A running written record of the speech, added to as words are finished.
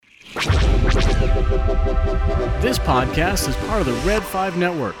This podcast is part of the Red 5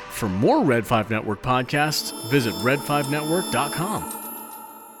 Network. For more Red 5 Network podcasts, visit red5network.com.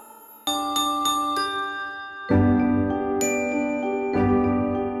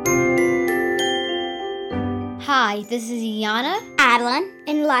 Hi, this is Iana, Adeline,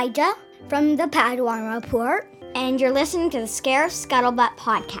 and Elijah from the Padawan Report, and you're listening to the Scarif Scuttlebutt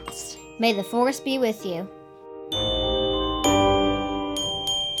podcast. May the Force be with you.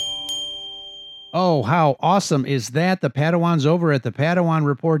 Oh, how awesome is that? The Padawans over at the Padawan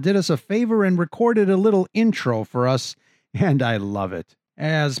Report did us a favor and recorded a little intro for us, and I love it.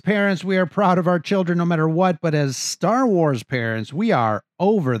 As parents, we are proud of our children no matter what, but as Star Wars parents, we are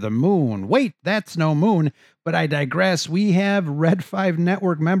over the moon. Wait, that's no moon, but I digress. We have Red 5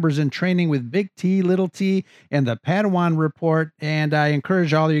 Network members in training with Big T, Little T, and the Padawan Report, and I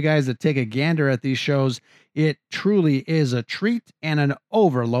encourage all of you guys to take a gander at these shows. It truly is a treat and an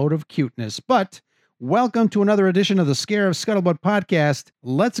overload of cuteness. But welcome to another edition of the Scarif Scuttlebutt podcast.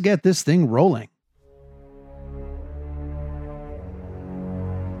 Let's get this thing rolling.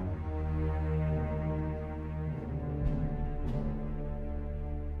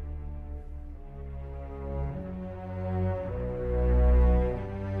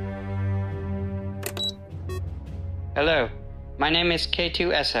 Hello, my name is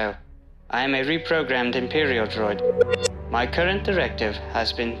K2SO. I am a reprogrammed Imperial droid. My current directive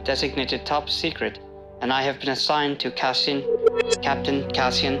has been designated top secret, and I have been assigned to Captain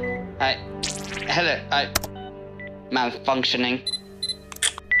Cassian. Malfunctioning.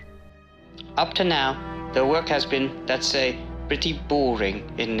 Up to now, the work has been, let's say, pretty boring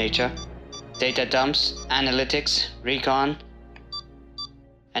in nature. Data dumps, analytics, recon,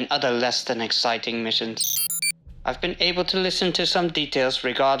 and other less than exciting missions. I've been able to listen to some details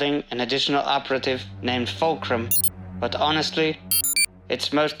regarding an additional operative named Fulcrum, but honestly,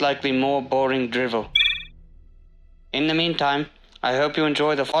 it's most likely more boring drivel. In the meantime, I hope you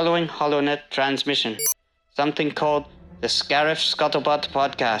enjoy the following HoloNet transmission, something called the Scarif Scuttlebutt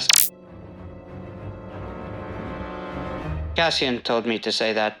podcast. Cassian told me to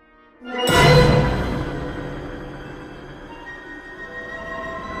say that.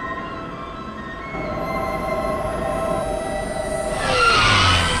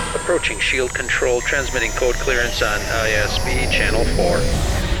 Approaching shield control, transmitting code clearance on ISB channel 4.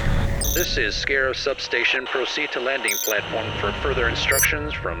 This is Scarif substation. Proceed to landing platform for further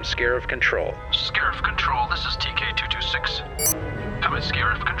instructions from Scarif control. Scarif control, this is TK226. Come in,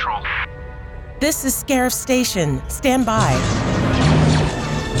 Scarif control. This is Scarif station. Stand by.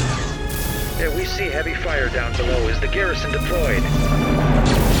 Yeah, we see heavy fire down below. Is the garrison deployed?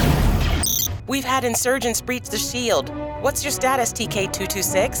 We've had insurgents breach the shield. What's your status,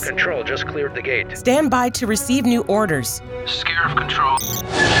 TK226? Control just cleared the gate. Stand by to receive new orders. Scarif control.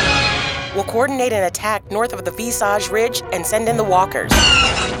 We'll coordinate an attack north of the Visage Ridge and send in the walkers.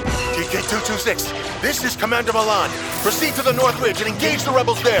 TK226, this is Commander Milan. Proceed to the North Ridge and engage the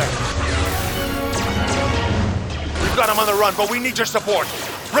rebels there. We've got them on the run, but we need your support.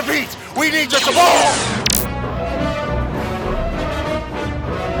 Repeat, we need your support!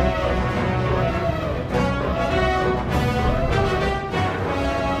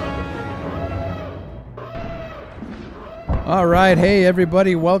 All right. Hey,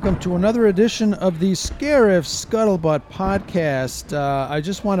 everybody. Welcome to another edition of the Scarif Scuttlebutt podcast. I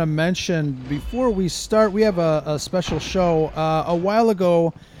just want to mention before we start, we have a special show. A while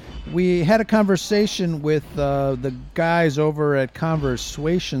ago, we had a conversation with the guys over at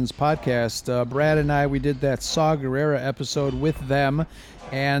Conversations podcast. Brad and I, we did that Saw Gerrera episode with them,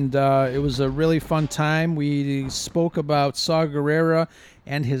 and it was a really fun time. We spoke about Saw Gerrera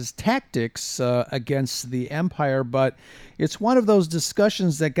and his tactics against the Empire, but it's one of those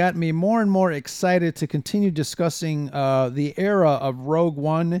discussions that got me more and more excited to continue discussing the era of Rogue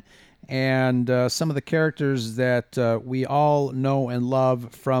One and some of the characters that we all know and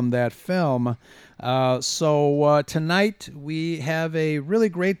love from that film. So tonight we have a really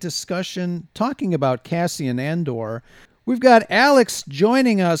great discussion talking about Cassian Andor. We've got Alex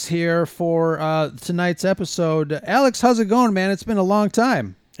joining us here for tonight's episode. Alex, how's it going, man? It's been a long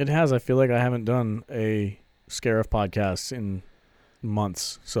time. It has. I feel like I haven't done a Scarif podcast in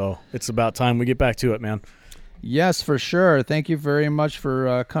months, so it's about time we get back to it, man. Yes, for sure. Thank you very much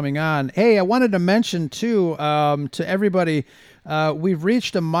for coming on. Hey, I wanted to mention, too, to everybody, we've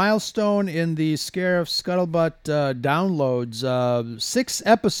reached a milestone in the Scarif Scuttlebutt downloads. 6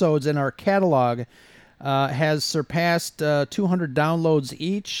 episodes in our catalog has surpassed 200 downloads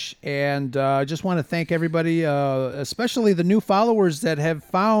each, and I just want to thank everybody, especially the new followers that have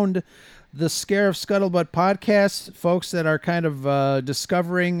found the Scarif Scuttlebutt podcast, folks that are kind of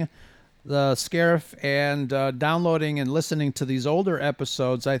discovering the Scarif and downloading and listening to these older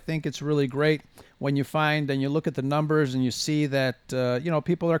episodes, I think it's really great when you find and you look at the numbers and you see that,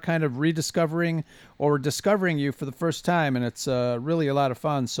 people are kind of rediscovering or discovering you for the first time, and it's really a lot of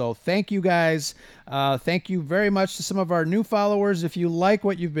fun. So thank you guys. Thank you very much to some of our new followers. If you like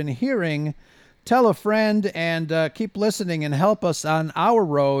what you've been hearing, tell a friend and keep listening and help us on our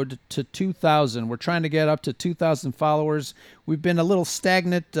road to 2,000. We're trying to get up to 2,000 followers. We've been a little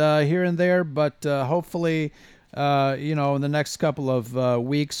stagnant here and there, but hopefully, in the next couple of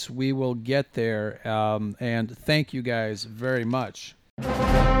weeks, we will get there. And thank you guys very much.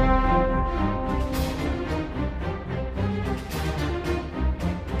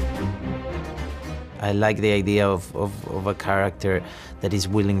 I like the idea of a character that is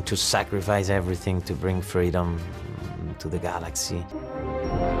willing to sacrifice everything to bring freedom to the galaxy.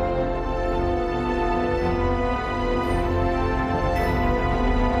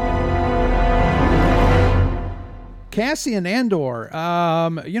 Cassian Andor,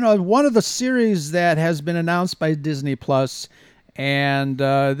 one of the series that has been announced by Disney Plus, and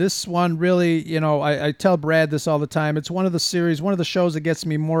this one really, I tell Brad this all the time. It's one of the shows that gets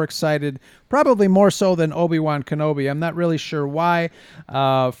me more excited, probably more so than Obi-Wan Kenobi. I'm not really sure why.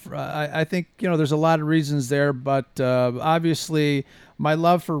 I think, there's a lot of reasons there, but obviously my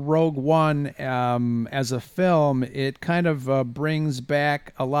love for Rogue One as a film, it kind of brings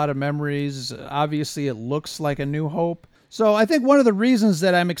back a lot of memories. Obviously, it looks like A New Hope. So I think one of the reasons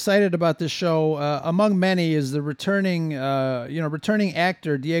that I'm excited about this show, among many, is the returning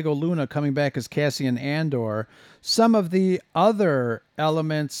actor Diego Luna coming back as Cassian Andor. Some of the other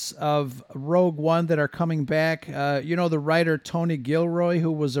elements of Rogue One that are coming back, the writer Tony Gilroy,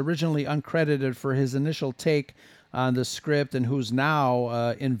 who was originally uncredited for his initial take on the script and who's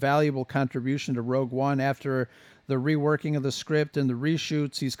now invaluable contribution to Rogue One after the reworking of the script and the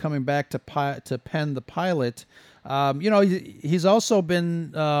reshoots. He's coming back to pen the pilot. He's also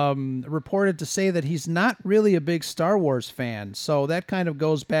been reported to say that he's not really a big Star Wars fan. So that kind of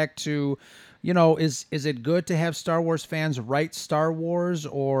goes back to, is it good to have Star Wars fans write Star Wars,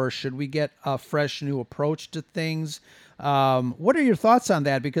 or should we get a fresh new approach to things? What are your thoughts on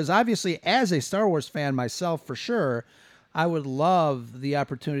that? Because obviously, as a Star Wars fan myself, for sure, I would love the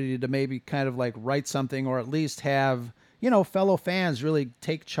opportunity to maybe kind of like write something, or at least have fellow fans really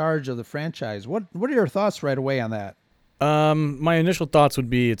take charge of the franchise. What are your thoughts right away on that? My initial thoughts would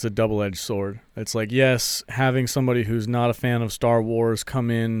be it's a double-edged sword. It's like, yes, having somebody who's not a fan of Star Wars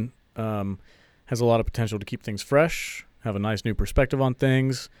come in has a lot of potential to keep things fresh, have a nice new perspective on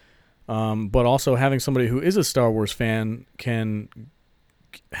things, but also having somebody who is a Star Wars fan can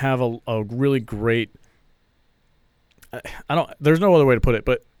have a really great... there's no other way to put it,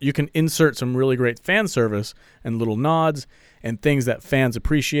 but you can insert some really great fan service and little nods and things that fans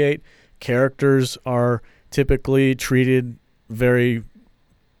appreciate. Characters are typically treated very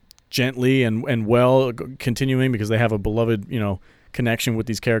gently and well, continuing because they have a beloved, connection with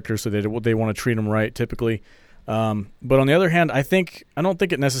these characters, so they want to treat them right typically. But on the other hand, I don't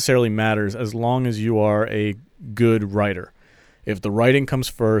think it necessarily matters as long as you are a good writer. If the writing comes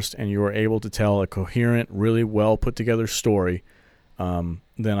first and you are able to tell a coherent, really well put together story,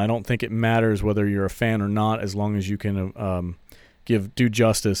 then I don't think it matters whether you're a fan or not, as long as you can do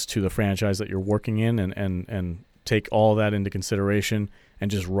justice to the franchise that you're working in and take all that into consideration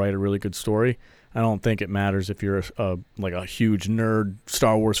and just write a really good story. I don't think it matters if you're like a huge nerd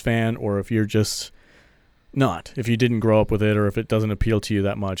Star Wars fan, or if you're just not, if you didn't grow up with it, or if it doesn't appeal to you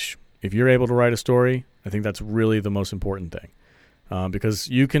that much. If you're able to write a story, I think that's really the most important thing. Because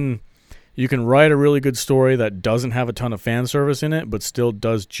you can write a really good story that doesn't have a ton of fan service in it, but still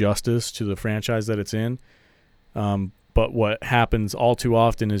does justice to the franchise that it's in. But what happens all too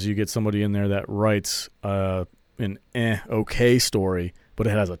often is you get somebody in there that writes an okay story, but it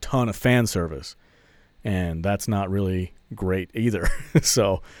has a ton of fan service, and that's not really great either.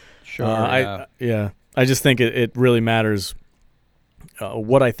 So, sure, I just think it really matters.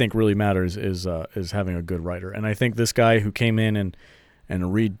 What I think really matters is having a good writer, and I think this guy who came in and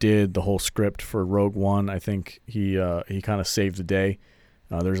redid the whole script for Rogue One, I think he kind of saved the day.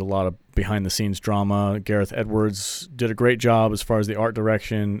 There's a lot of behind the scenes drama. Gareth Edwards did a great job as far as the art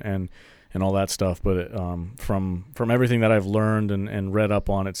direction and all that stuff. But from everything that I've learned and read up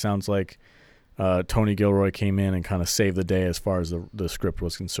on, it sounds like Tony Gilroy came in and kind of saved the day as far as the script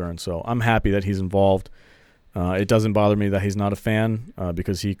was concerned. So I'm happy that he's involved. It doesn't bother me that he's not a fan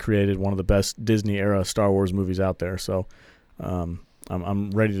because he created one of the best Disney-era Star Wars movies out there. So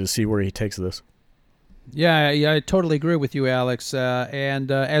I'm ready to see where he takes this. Yeah, I totally agree with you, Alex.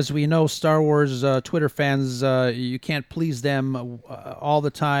 And as we know, Star Wars Twitter fans, you can't please them all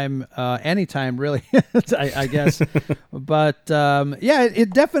the time, anytime, really, I guess. But yeah, it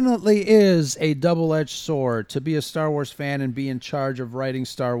definitely is a double-edged sword to be a Star Wars fan and be in charge of writing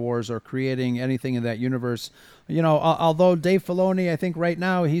Star Wars or creating anything in that universe. You know, although Dave Filoni, I think right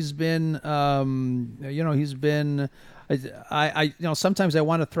now he's been, I sometimes I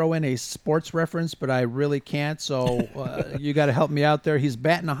want to throw in a sports reference, but I really can't. So you got to help me out there. He's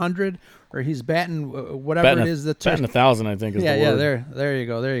batting 100, or he's batting whatever it is. Batting 1,000, I think is the word. Yeah. There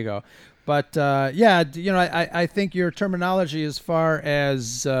you go. But I think your terminology as far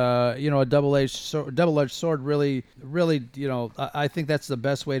as a double-edged sword really, I think that's the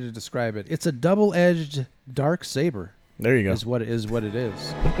best way to describe it. It's a double-edged dark saber. There you go. Is what it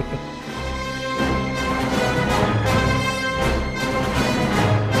is.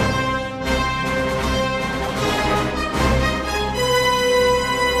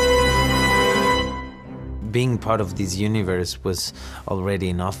 Being part of this universe was already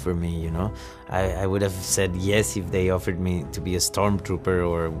enough for me, I would have said yes if they offered me to be a stormtrooper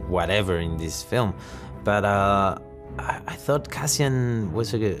or whatever in this film. But I thought Cassian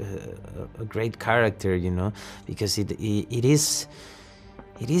was a great character, because it is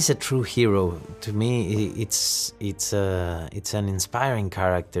a true hero. To me, it's an inspiring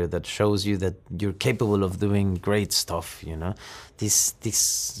character that shows you that you're capable of doing great stuff,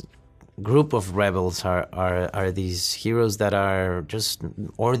 This group of rebels are these heroes that are just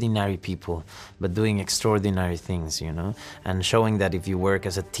ordinary people but doing extraordinary things, and showing that if you work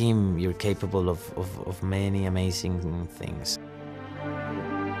as a team, you're capable of many amazing things.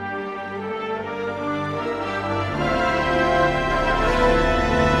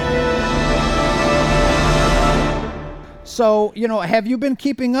 So, have you been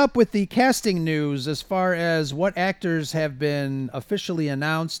keeping up with the casting news as far as what actors have been officially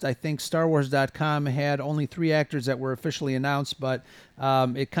announced? I think StarWars.com had only 3 actors that were officially announced, but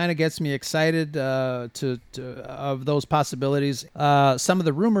it kind of gets me excited of those possibilities. Some of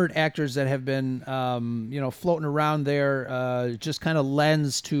the rumored actors that have been, floating around there just kind of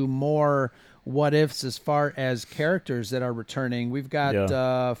lends to more what ifs as far as characters that are returning. We've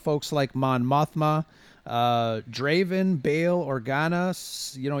got folks like Mon Mothma, Draven, Bail Organa,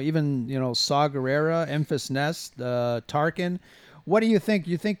 even Saw Gerrera, Enfys Nest, Tarkin. What do you think?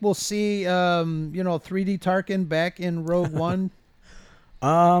 You think we'll see 3D Tarkin back in Rogue One?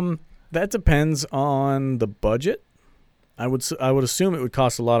 That depends on the budget. I would assume it would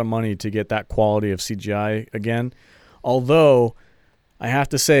cost a lot of money to get that quality of CGI again. Although I have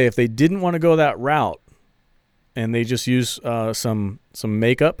to say, if they didn't want to go that route and they just use some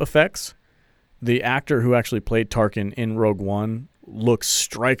makeup effects, the actor who actually played Tarkin in Rogue One looks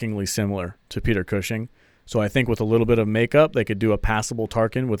strikingly similar to Peter Cushing. So I think with a little bit of makeup, they could do a passable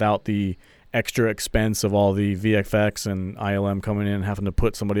Tarkin without the extra expense of all the VFX and ILM coming in and having to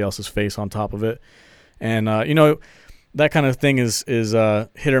put somebody else's face on top of it. And, that kind of thing is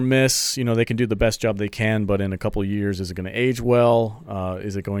hit or miss. They can do the best job they can, but in a couple of years, is it going to age well?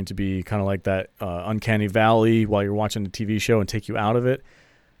 Is it going to be kind of like that Uncanny Valley while you're watching the TV show and take you out of it?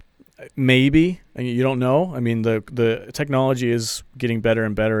 Maybe. You don't know. I mean, the technology is getting better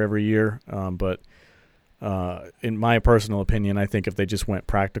and better every year, but in my personal opinion, I think if they just went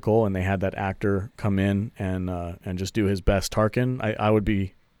practical and they had that actor come in and just do his best Tarkin, I would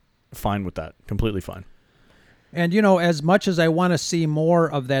be fine with that. Completely fine. And, as much as I want to see more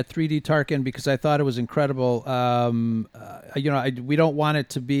of that 3D Tarkin because I thought it was incredible, we don't want it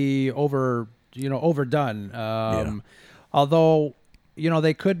to be overdone. Although,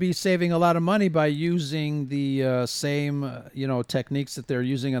 they could be saving a lot of money by using the same, techniques that they're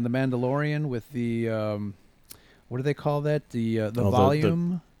using on The Mandalorian with the, what do they call that? The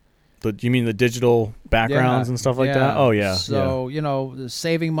volume? You mean the digital backgrounds and stuff like that? Oh, yeah. So,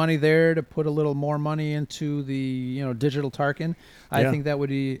 saving money there to put a little more money into the, digital Tarkin. I think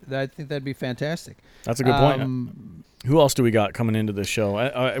that'd be fantastic. That's a good point. Who else do we got coming into this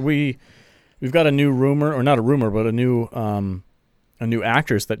show? We've got a new rumor, or not a rumor, but a new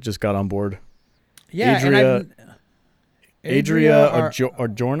actress that just got on board. Yeah, Adria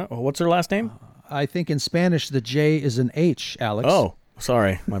Arjona. What's her last name? I think in Spanish the J is an H, Alex. Oh,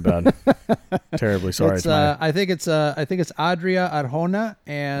 sorry, my bad. Terribly sorry. I think it's Adria Arjona,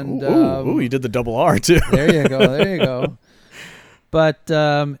 and you did the double R too. There you go. But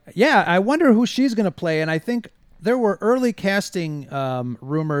I wonder who she's going to play, and I think there were early casting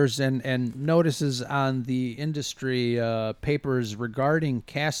rumors and notices on the industry papers regarding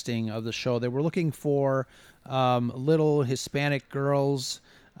casting of the show. They were looking for little Hispanic girls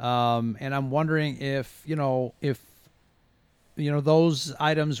And I'm wondering if those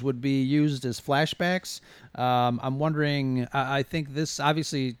items would be used as flashbacks. I'm wondering, I think this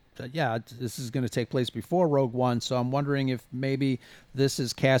obviously, this is going to take place before Rogue One, so I'm wondering if maybe this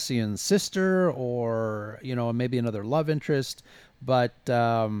is Cassian's sister or, maybe another love interest. But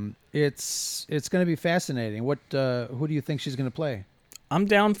it's going to be fascinating. Who do you think she's going to play? I'm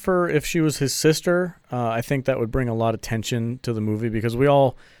down for if she was his sister. I think that would bring a lot of tension to the movie because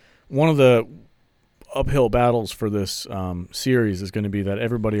one of the uphill battles for this series is going to be that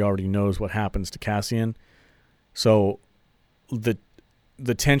everybody already knows what happens to Cassian. So the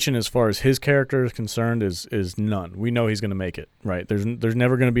tension as far as his character is concerned is none. We know he's going to make it, right? There's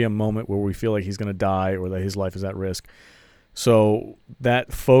never going to be a moment where we feel like he's going to die or that his life is at risk. So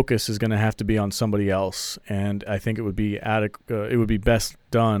that focus is going to have to be on somebody else, and I think it would be it would be best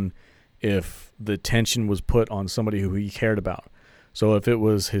done if the tension was put on somebody who he cared about. So if it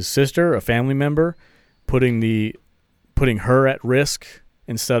was his sister, a family member, putting her at risk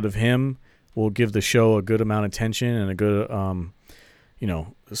instead of him will give the show a good amount of tension and a good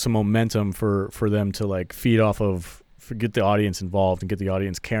some momentum for them to like feed off of, get the audience involved and get the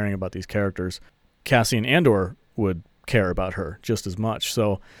audience caring about these characters. Cassian Andor would care about her just as much.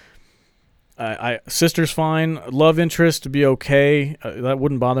 So sister's fine. Love interest to be okay. That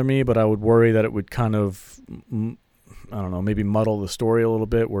wouldn't bother me, but I would worry that it would kind of, I don't know, maybe muddle the story a little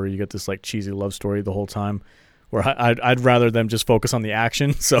bit where you get this like cheesy love story the whole time where I'd rather them just focus on the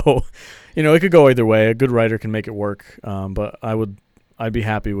action. So, it could go either way. A good writer can make it work. But I'd be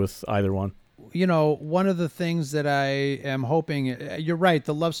happy with either one. One of the things that I am hoping, you're right,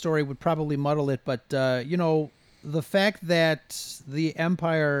 the love story would probably muddle it, but, the fact that the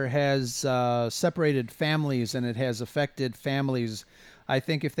Empire has separated families and it has affected families, I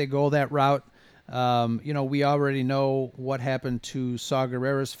think if they go that route, we already know what happened to Saw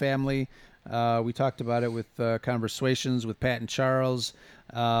Gerrera's family. We talked about it with conversations with Pat and Charles.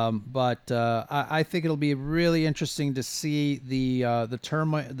 But I think it'll be really interesting to see the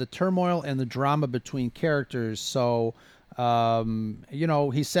turmoil and the drama between characters. So,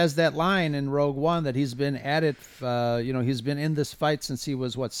 he says that line in Rogue One that he's been at it, he's been in this fight since he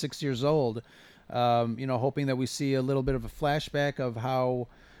was, 6 years old, hoping that we see a little bit of a flashback of how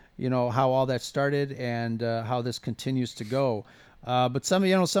all that started and how this continues to go. But some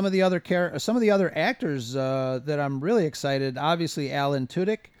of the other actors that I'm really excited, obviously Alan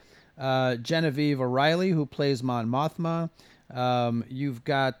Tudyk, Genevieve O'Reilly, who plays Mon Mothma. You've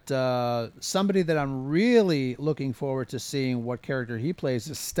got somebody that I'm really looking forward to seeing what character he plays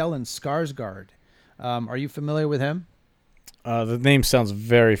is Stellan Skarsgård. Are you familiar with him? The name sounds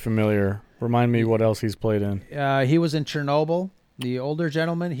very familiar. Remind me what else he's played in. He was in Chernobyl, the older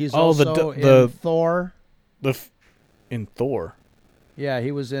gentleman. He's also in Thor. In Thor? Yeah,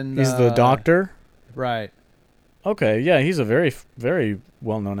 he was in... He's the doctor? Right. Okay, yeah, he's a very, very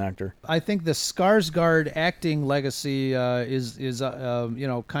well-known actor. I think the Skarsgård acting legacy is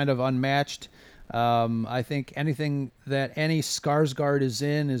kind of unmatched. I think anything that any Skarsgård is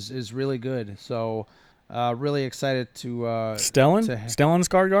in is really good. So, really excited to... Stellan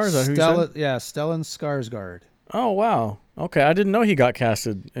Skarsgård? Is that who you said? Yeah, Stellan Skarsgård. Oh, wow. Okay, I didn't know he got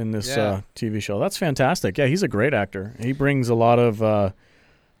casted in this TV show. That's fantastic. Yeah, he's a great actor. He brings a lot of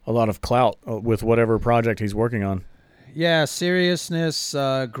clout with whatever project he's working on. Yeah, seriousness,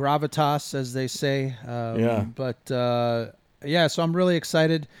 gravitas, as they say. But so I'm really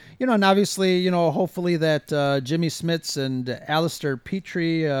excited. And obviously, hopefully that Jimmy Smits and Alistair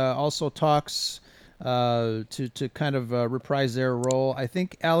Petrie also talks to kind of reprise their role. I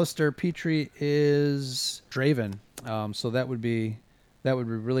think Alistair Petrie is Draven, so that would be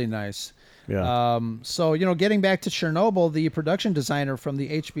really nice. Yeah. So, getting back to Chernobyl, the production designer from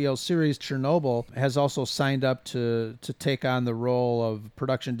the HBO series Chernobyl has also signed up to take on the role of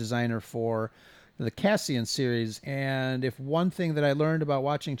production designer for the Cassian series. And if one thing that I learned about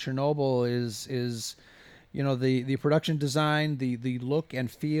watching Chernobyl is the production design, the look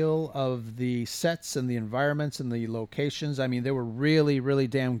and feel of the sets and the environments and the locations, I mean, they were really, really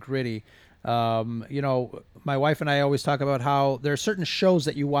damn gritty. My wife and I always talk about how there are certain shows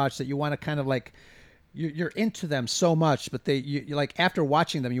that you watch that you want to kind of like, you're into them so much, but you like after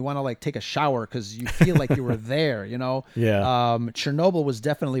watching them, you want to like take a shower because you feel like you were there, Yeah. Chernobyl was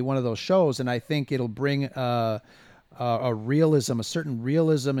definitely one of those shows, and I think it'll bring a certain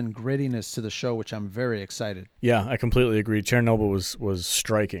realism and grittiness to the show, which I'm very excited. Yeah, I completely agree. Chernobyl was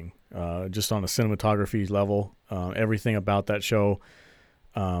striking, just on a cinematography level. Everything about that show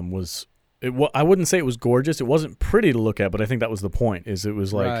was I wouldn't say it was gorgeous. It wasn't pretty to look at, but I think that was the point. Is it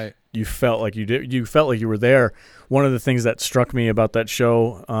was like Right. you felt like you felt like you were there. One of the things that struck me about that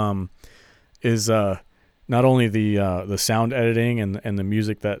show is not only the sound editing and the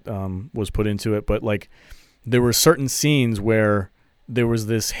music that was put into it, but like there were certain scenes where there was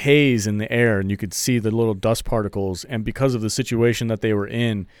this haze in the air and you could see the little dust particles, and because of the situation that they were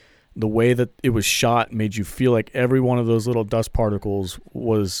in, the way that it was shot made you feel like every one of those little dust particles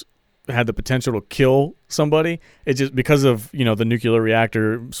had the potential to kill somebody. It just because of, you know, the nuclear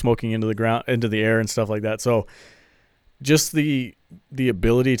reactor smoking into the air and stuff like that. So just the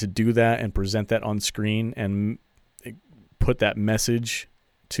ability to do that and present that on screen and put that message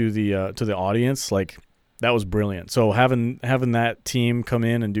to the audience, like that was brilliant. So having that team come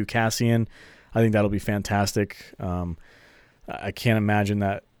in and do Cassian, I think that'll be fantastic. I can't imagine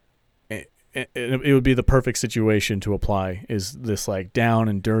that. It would be the perfect situation to apply, is this like down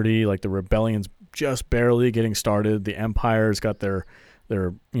and dirty, like the rebellion's just barely getting started. The Empire's got their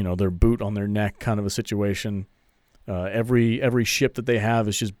boot on their neck kind of a situation. Every ship that they have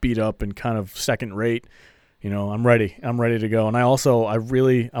is just beat up and kind of second rate. You know, I'm ready to go. And I want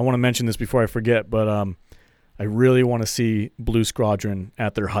to mention this before I forget, but I really want to see Blue Squadron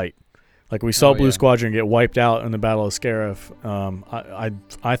at their height. Like we saw Blue Squadron get wiped out in the Battle of Scarif.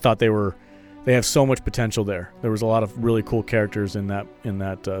 I thought they have so much potential there. There was a lot of really cool characters in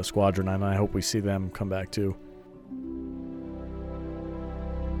that squadron, and I hope we see them come back too.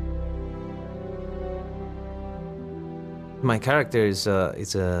 My character is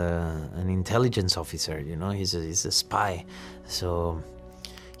an intelligence officer. You know, he's a spy, so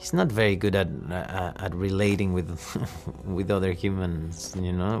he's not very good at relating with with other humans.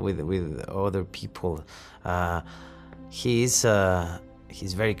 You know, with other people.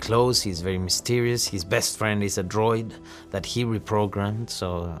 He's very close, he's very mysterious. His best friend is a droid that he reprogrammed,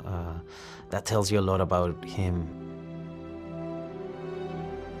 so that tells you a lot about him.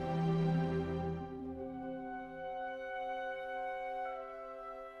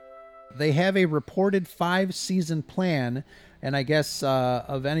 They have a reported 5-season plan, and I guess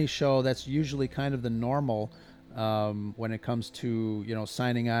of any show, that's usually kind of the normal when it comes to, you know,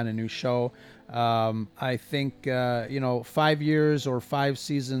 signing on a new show. I think 5 years or 5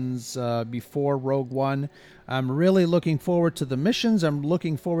 seasons before Rogue One. I'm really looking forward to the missions. I'm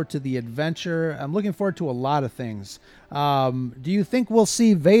looking forward to the adventure. I'm looking forward to a lot of things. Do you think we'll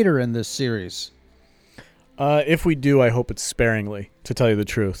see Vader in this series? If we do, I hope it's sparingly, to tell you the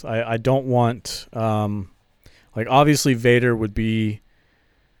truth. I don't want obviously Vader would be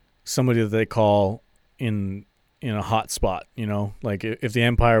somebody that they call in a hot spot, you know, like if the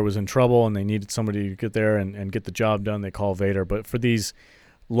Empire was in trouble and they needed somebody to get there and get the job done, they call Vader. But for these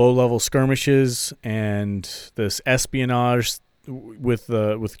low-level skirmishes and this espionage with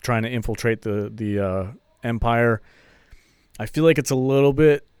trying to infiltrate the Empire, I feel like it's a little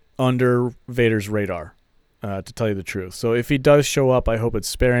bit under Vader's radar, to tell you the truth. So if he does show up, I hope it's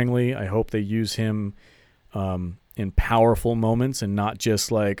sparingly. I hope they use him in powerful moments and not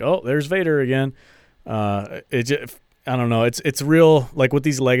just like, oh, there's Vader again. I don't know. It's real, like with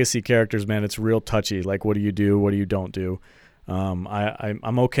these legacy characters, man, it's real touchy. Like, what do you do? What do you don't do?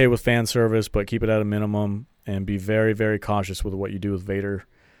 I'm okay with fan service, but keep it at a minimum and be very, very cautious with what you do with Vader.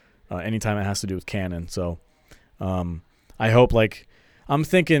 Anytime it has to do with canon. So, I hope, like, I'm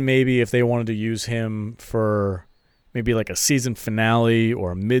thinking maybe if they wanted to use him for maybe like a season finale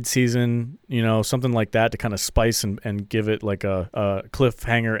or a mid-season, you know, something like that to kind of spice and give it like a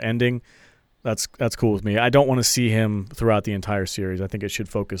cliffhanger ending. That's cool with me. I don't want to see him throughout the entire series. I think it should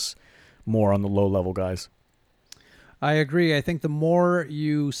focus more on the low-level guys. I agree. I think the more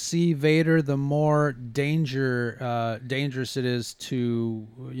you see Vader, the more dangerous it is to,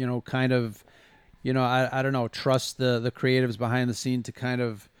 you know, kind of, you know, I don't know, trust the creatives behind the scene to kind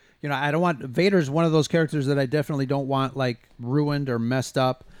of, you know, I don't want, Vader's one of those characters that I definitely don't want like ruined or messed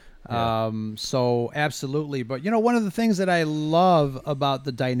up. Yeah. So absolutely. But, you know, one of the things that I love about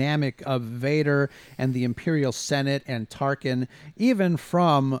the dynamic of Vader and the Imperial Senate and Tarkin, even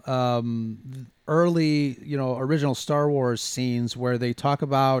from early, you know, original Star Wars scenes where they talk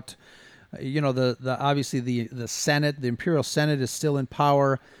about, you know, the obviously the Senate, the Imperial Senate is still in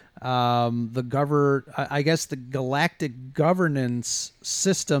power. I guess the galactic governance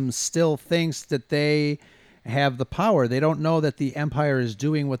system still thinks that they have the power. They don't know that the Empire is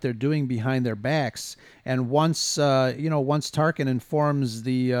doing what they're doing behind their backs. And once Tarkin informs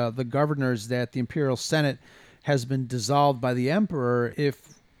the governors that the Imperial Senate has been dissolved by the Emperor,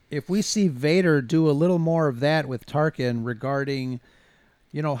 if we see Vader do a little more of that with Tarkin regarding,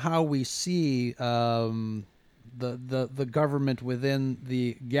 you know, how we see the government within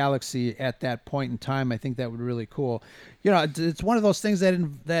the galaxy at that point in time. I think that would be really cool. It's one of those things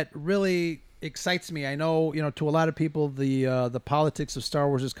that really excites me. I know, to a lot of people, the politics of Star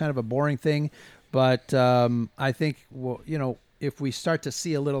Wars is kind of a boring thing, but I think, if we start to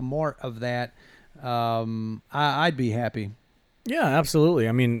see a little more of that, I'd be happy. Yeah, absolutely.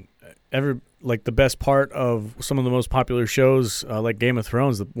 I mean, the best part of some of the most popular shows, like Game of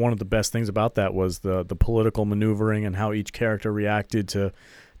Thrones, one of the best things about that was the political maneuvering and how each character reacted to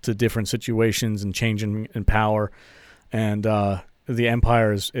different situations and changing in power. And the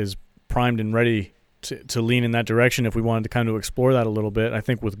Empire is primed and ready to lean in that direction if we wanted to kind of explore that a little bit. I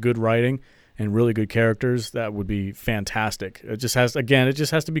think with good writing and really good characters, that would be fantastic. It just has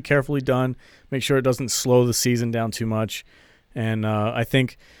to be carefully done. Make sure it doesn't slow the season down too much. And I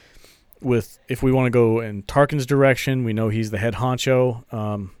think if we want to go in Tarkin's direction, we know he's the head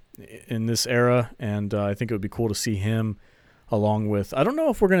honcho in this era, and I think it would be cool to see him along with, I don't know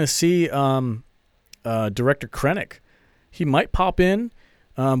if we're going to see Director Krennic. He might pop in,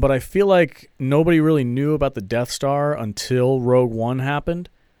 but I feel like nobody really knew about the Death Star until Rogue One happened,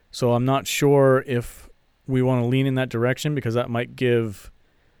 so I'm not sure if we want to lean in that direction, because that might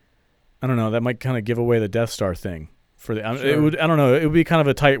that might kind of give away the Death Star thing. Sure. It would be kind of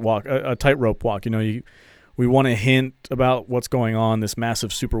a tightrope walk. We want to hint about what's going on, this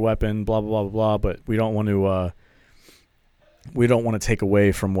massive super weapon, blah blah blah blah, but we don't want to take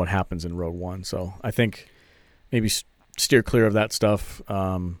away from what happens in Rogue One. So I think maybe steer clear of that stuff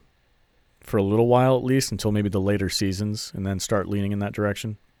for a little while, at least until maybe the later seasons, and then start leaning in that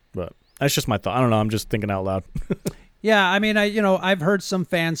direction. But that's just my thought. I don't know. I'm just thinking out loud. Yeah, I mean, I've heard some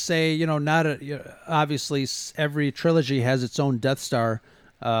fans say, obviously every trilogy has its own Death Star,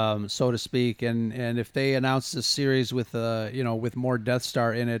 so to speak, and if they announce this series with more Death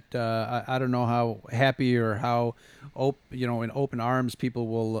Star in it, I don't know how happy or how in open arms people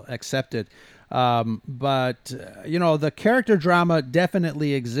will accept it. But the character drama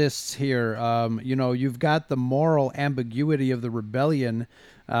definitely exists here. You've got the moral ambiguity of the rebellion.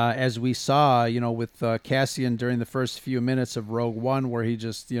 As we saw, with Cassian during the first few minutes of Rogue One, where he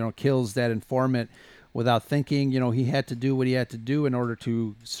just, kills that informant without thinking. He had to do what he had to do in order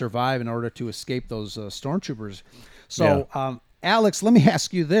to survive, in order to escape those stormtroopers. So, yeah. Alex, let me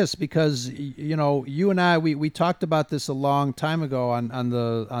ask you this, because, you and I, we talked about this a long time ago on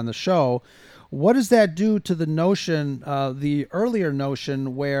the show. What does that do to the notion, the earlier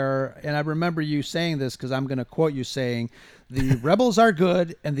notion where, and I remember you saying this because I'm going to quote you saying, the rebels are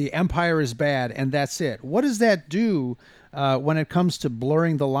good and the Empire is bad, and that's it. What does that do when it comes to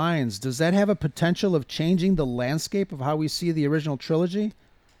blurring the lines? Does that have a potential of changing the landscape of how we see the original trilogy?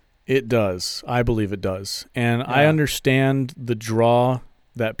 It does. I believe it does. And I understand the draw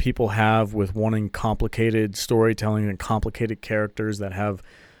that people have with wanting complicated storytelling and complicated characters that have,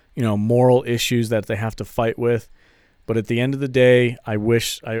 moral issues that they have to fight with. But at the end of the day, I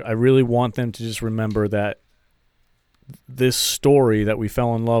really want them to just remember that this story that we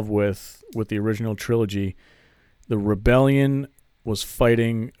fell in love with the original trilogy, the rebellion was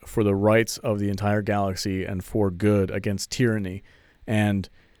fighting for the rights of the entire galaxy and for good against tyranny. And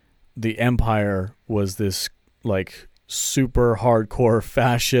the Empire was this super hardcore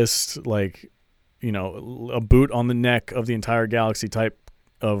fascist, a boot on the neck of the entire galaxy type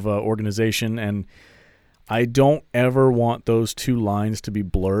of organization. And I don't ever want those two lines to be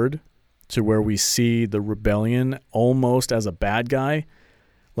blurred to where we see the rebellion almost as a bad guy.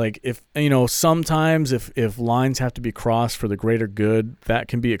 Sometimes if lines have to be crossed for the greater good, that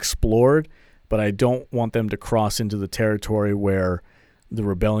can be explored, but I don't want them to cross into the territory where the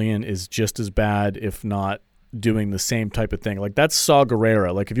rebellion is just as bad, if not doing the same type of thing. That's Saw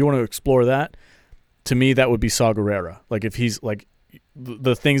Gerrera. If you want to explore that, to me, that would be Saw Gerrera. If he's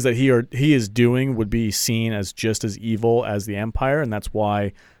the things that he is doing would be seen as just as evil as the Empire, and that's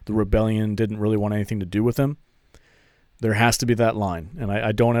why the rebellion didn't really want anything to do with him. There has to be that line, and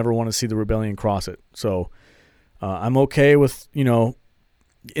I don't ever want to see the rebellion cross it. So I'm okay with,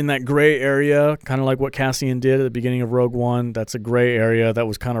 in that gray area, kind of like what Cassian did at the beginning of Rogue One. That's a gray area that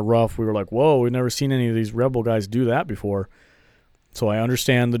was kind of rough. We were like, whoa, we've never seen any of these rebel guys do that before. So I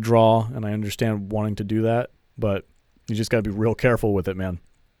understand the draw, and I understand wanting to do that, but you just got to be real careful with it, man.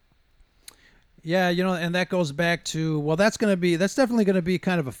 Yeah, and that goes back to, that's definitely going to be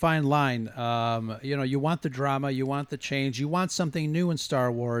kind of a fine line. You want the drama, you want the change, you want something new in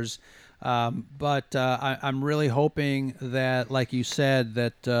Star Wars. But I'm really hoping that, like you said,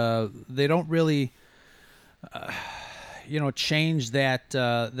 that they don't really, change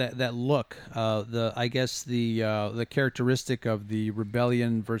that look. The characteristic of the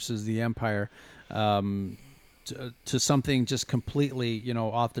rebellion versus the Empire. to something just completely,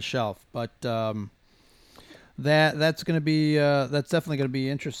 off the shelf. But that's going to be that's definitely going to be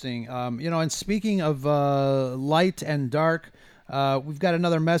interesting. And speaking of light and dark, we've got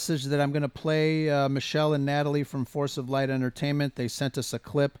another message that I'm going to play. Michelle and Natalie from Force of Light Entertainment, they sent us a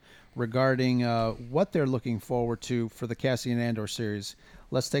clip regarding what they're looking forward to for the Cassian Andor series.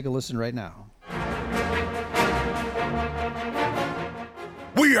 Let's take a listen right now.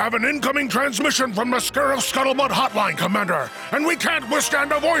 We have an incoming transmission from the Scarif Scuttlebutt hotline, Commander, and we can't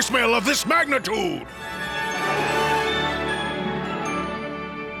withstand a voicemail of this magnitude.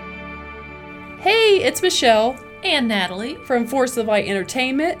 Hey, it's Michelle and Natalie from Force of Light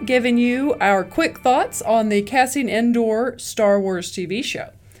Entertainment, giving you our quick thoughts on the Cassian Andor Star Wars TV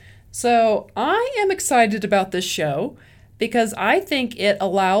show. So I am excited about this show because I think it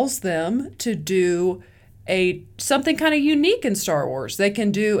allows them to do something kind of unique in Star Wars. They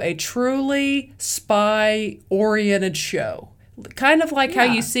can do a truly spy-oriented show. Kind of like how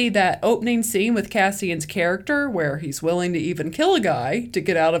you see that opening scene with Cassian's character where he's willing to even kill a guy to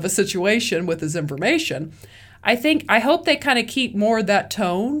get out of a situation with his information. I hope they kind of keep more of that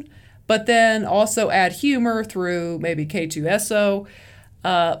tone, but then also add humor through maybe K2SO.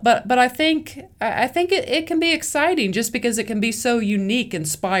 But I think it can be exciting just because it can be so unique and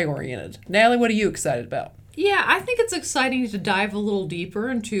spy-oriented. Natalie, what are you excited about? Yeah, I think it's exciting to dive a little deeper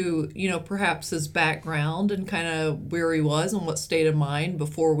into, perhaps his background and kind of where he was and what state of mind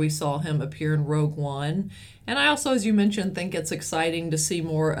before we saw him appear in Rogue One. And I also, as you mentioned, think it's exciting to see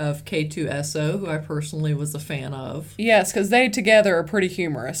more of K2SO, who I personally was a fan of. Yes, because they together are pretty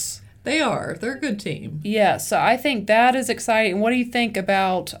humorous. They are. They're a good team. Yeah, so I think that is exciting. What do you think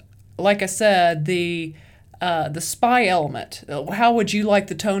about, like I said, the spy element? How would you like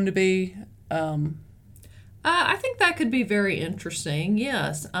the tone to be? I think that could be very interesting.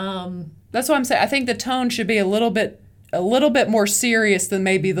 Yes. That's what I'm saying. I think the tone should be a little bit more serious than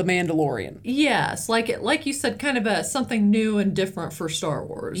maybe The Mandalorian. Yes, like you said, kind of something new and different for Star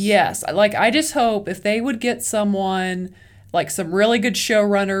Wars. Yes, I just hope if they would get someone like some really good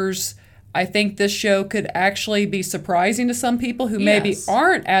showrunners, I think this show could actually be surprising to some people who maybe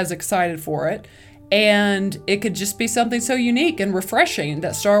aren't as excited for it. And it could just be something so unique and refreshing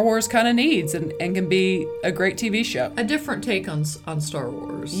that Star Wars kind of needs and can be a great TV show. A different take on Star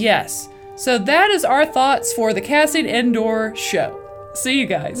Wars. Yes. So that is our thoughts for the Cassian Andor show. See you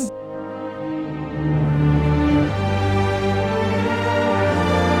guys.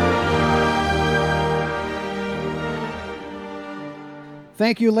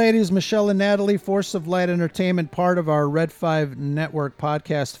 Thank you, ladies, Michelle and Natalie, Force of Light Entertainment, part of our Red 5 Network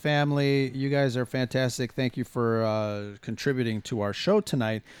podcast family. You guys are fantastic. Thank you for contributing to our show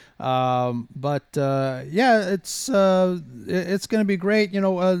tonight. It's going to be great.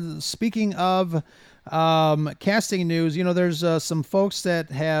 Speaking of casting news, there's some folks that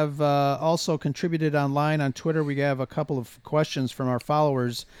have also contributed online on Twitter. We have a couple of questions from our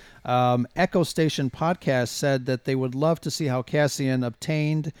followers. Echo Station Podcast said that they would love to see how Cassian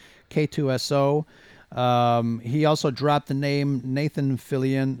obtained K2SO. He also dropped the name Nathan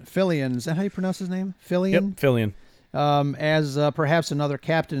Fillion. Fillion, is that how you pronounce his name? Fillion? Yep, Fillion. As perhaps another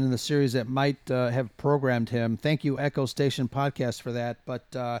captain in the series that might have programmed him. Thank you, Echo Station Podcast, for that.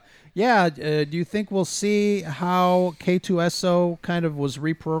 But do you think we'll see how K2SO kind of was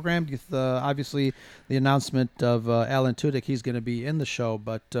reprogrammed? Obviously, the announcement of Alan Tudyk, he's going to be in the show.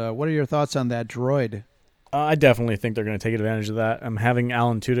 But what are your thoughts on that droid? I definitely think they're going to take advantage of that. Having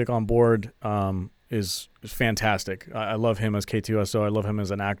Alan Tudyk on board is fantastic. I love him as K2SO. I love him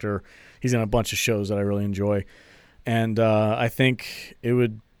as an actor. He's in a bunch of shows that I really enjoy. And I think it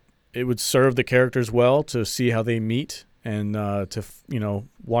would serve the characters well to see how they meet and to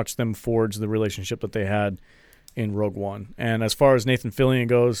watch them forge the relationship that they had in Rogue One. And as far as Nathan Fillion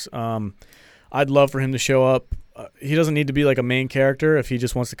goes, I'd love for him to show up. He doesn't need to be like a main character. If he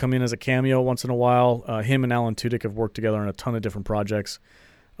just wants to come in as a cameo once in a while, him and Alan Tudyk have worked together on a ton of different projects,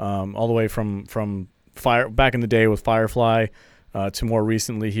 all the way from back in the day with Firefly. To more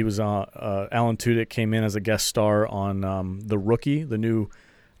recently, he was Alan Tudyk came in as a guest star on The Rookie, the new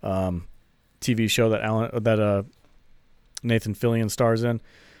TV show that Nathan Fillion stars in.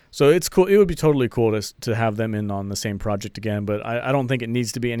 So it's cool. It would be totally cool to have them in on the same project again. But I don't think it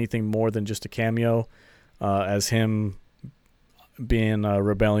needs to be anything more than just a cameo, as him being a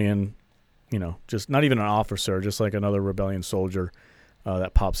rebellion, just not even an officer, just like another rebellion soldier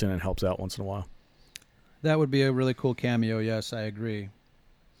that pops in and helps out once in a while. That would be a really cool cameo. Yes, I agree.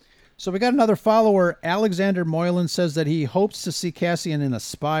 So we got another follower. Alexander Moylan says that he hopes to see Cassian in a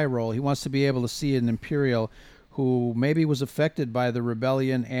spy role. He wants to be able to see an Imperial who maybe was affected by the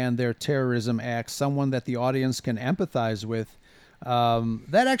rebellion and their terrorism acts, someone that the audience can empathize with.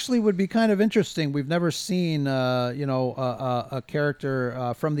 That actually would be kind of interesting. We've never seen, a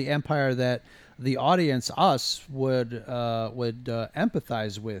character from the Empire that the audience, us, would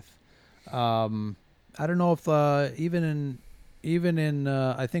empathize with. I don't know if even in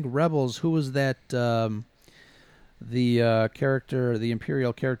I think Rebels, who was that? The character, the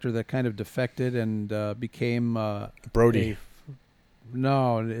Imperial character that kind of defected and became Brody.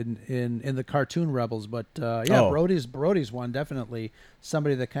 In the cartoon Rebels, but yeah, Oh. Brody's one, definitely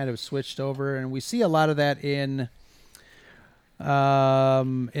somebody that kind of switched over, and we see a lot of that in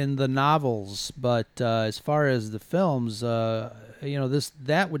the novels. But as far as the films, that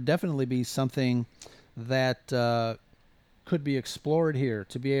would definitely be something that could be explored here,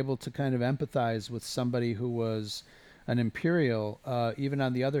 to be able to kind of empathize with somebody who was an Imperial, even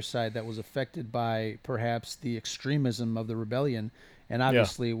on the other side, that was affected by perhaps the extremism of the rebellion. And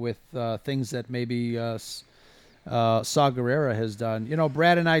obviously with things that maybe Saw Gerrera has done. You know,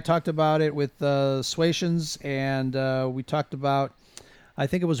 Brad and I talked about it with Suations, and we talked about, I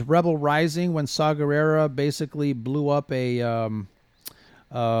think it was Rebel Rising, when Saw Gerrera basically blew up a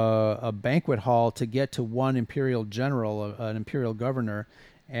banquet hall to get to one Imperial general, an Imperial governor,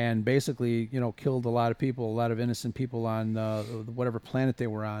 and basically, killed a lot of people, a lot of innocent people on whatever planet they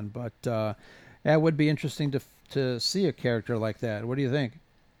were on. But it would be interesting to see a character like that. What do you think?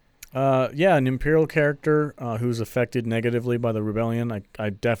 Yeah, an Imperial character who's affected negatively by the rebellion. I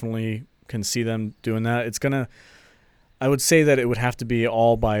definitely can see them doing that. I would say that it would have to be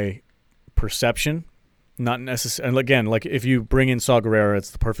all by perception, not necessarily. And again, like if you bring in Saw Gerrera, it's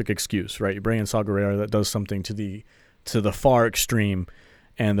the perfect excuse, right? You bring in Saw Gerrera that does something to the far extreme,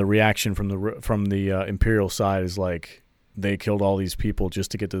 and the reaction from the Imperial side is like, they killed all these people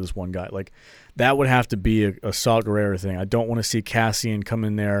just to get to this one guy. Like, that would have to be a Saw Gerrera thing. I don't want to see Cassian come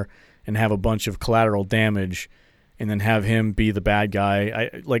in there and have a bunch of collateral damage and then have him be the bad guy.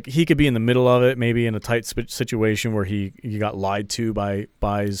 He could be in the middle of it, maybe in a tight situation where he got lied to by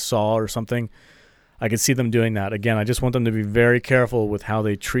Saw or something. I could see them doing that. Again, I just want them to be very careful with how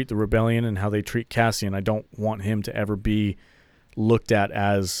they treat the rebellion and how they treat Cassian. I don't want him to ever be looked at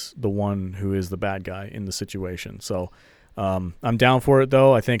as the one who is the bad guy in the situation. So I'm down for it,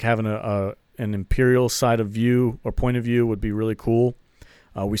 though. I think having an Imperial side of view or point of view would be really cool.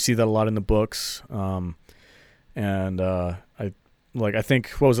 We see that a lot in the books. I think,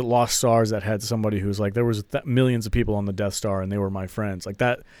 what was it, Lost Stars, that had somebody who's like, there was millions of people on the Death Star and they were my friends. Like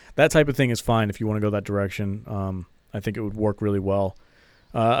that type of thing is fine if you want to go that direction. I think it would work really well.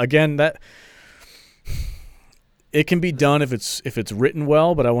 Again, that it can be done if it's written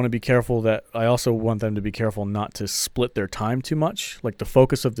well, but I want to be careful that I also want them to be careful not to split their time too much. Like, the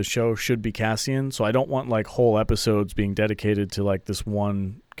focus of the show should be Cassian, so I don't want like whole episodes being dedicated to like this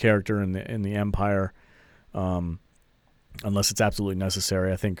one character in the Empire, unless it's absolutely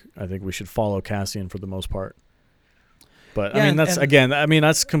necessary. I think we should follow Cassian for the most part. But yeah,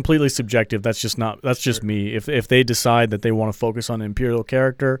 that's completely subjective. That's just me. If they decide that they want to focus on an Imperial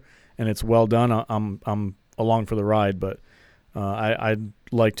character and it's well done, I'm along for the ride, but I'd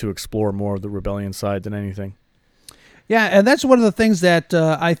like to explore more of the rebellion side than anything. Yeah, and that's one of the things that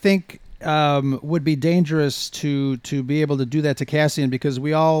I think would be dangerous to be able to do that to Cassian, because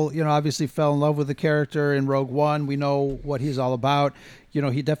we all, obviously fell in love with the character in Rogue One. We know what he's all about.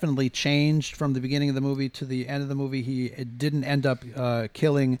 He definitely changed from the beginning of the movie to the end of the movie. He didn't end up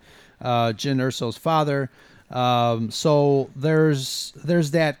killing Jyn Erso's father. So there's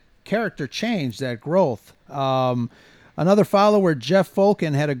that character change, that growth. Another follower, Jeff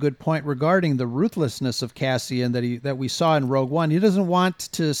Folken, had a good point regarding the ruthlessness of Cassian that we saw in Rogue One. He doesn't want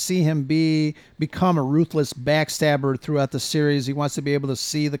to see him become a ruthless backstabber throughout the series. He wants to be able to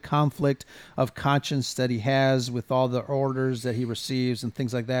see the conflict of conscience that he has with all the orders that he receives and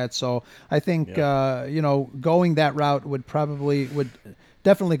things like that. So I think going that route would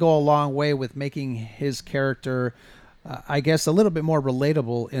definitely go a long way with making his character, I guess, a little bit more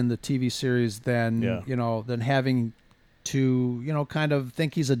relatable in the TV series than having to kind of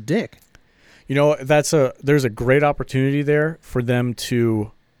think he's a dick. There's a great opportunity there for them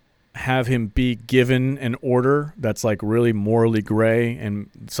to have him be given an order that's like really morally gray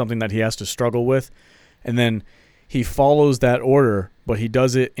and something that he has to struggle with, and then he follows that order, but he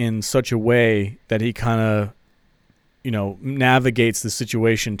does it in such a way that he kind of navigates the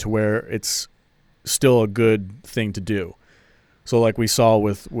situation to where it's still a good thing to do. So like we saw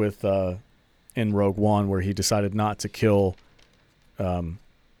with in Rogue One, where he decided not to kill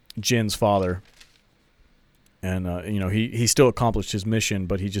Jin's father, And he still accomplished his mission,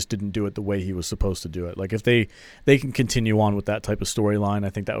 but he just didn't do it the way he was supposed to do it. Like if they can continue on with that type of storyline, I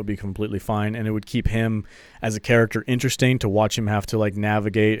think that would be completely fine, and it would keep him as a character interesting to watch him have to like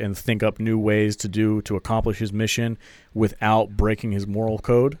navigate and think up new ways to accomplish his mission without breaking his moral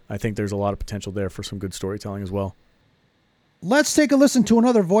code. I think there's a lot of potential there for some good storytelling as well. Let's take a listen to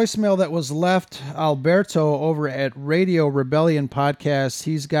another voicemail that was left. Alberto over at Radio Rebellion Podcast.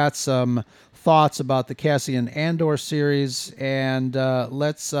 He's got some thoughts about the Cassian Andor series, and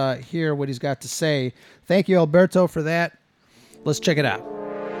let's hear what he's got to say. Thank you, Alberto, for that. Let's check it out.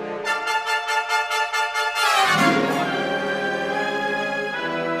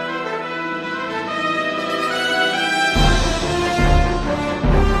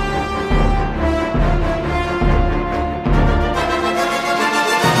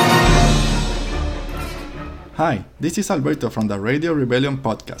 Hi, this is Alberto from the Radio Rebellion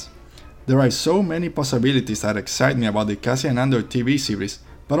Podcast. There are so many possibilities that excite me about the Cassian Andor TV series,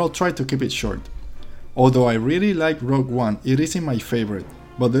 but I'll try to keep it short. Although I really like Rogue One, it isn't my favorite,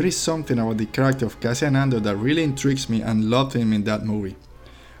 but there is something about the character of Cassian Andor that really intrigues me and loved him in that movie.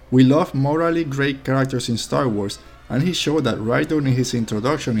 We love morally great characters in Star Wars, and he showed that right during his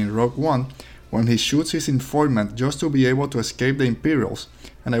introduction in Rogue One, when he shoots his informant just to be able to escape the Imperials,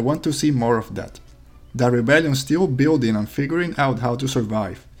 and I want to see more of that. The rebellion still building and figuring out how to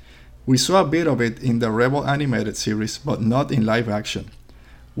survive. We saw a bit of it in the Rebel animated series, but not in live action.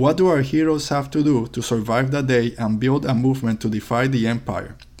 What do our heroes have to do to survive the day and build a movement to defy the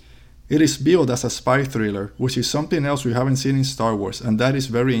Empire? It is billed as a spy thriller, which is something else we haven't seen in Star Wars, and that is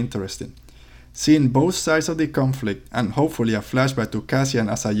very interesting. Seeing both sides of the conflict, and hopefully a flashback to Cassian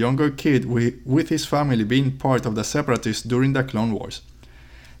as a younger kid with his family being part of the Separatists during the Clone Wars.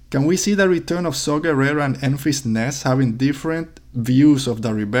 Can we see the return of Saw Gerrera and Enfys Nest having different views of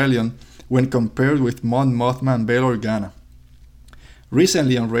the rebellion when compared with Mon Mothma and Bail Organa?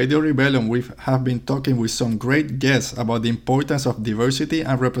 Recently on Radio Rebellion we have been talking with some great guests about the importance of diversity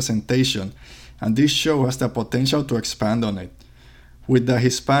and representation, and this show has the potential to expand on it. With the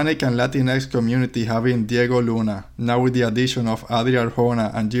Hispanic and Latinx community having Diego Luna, now with the addition of Adria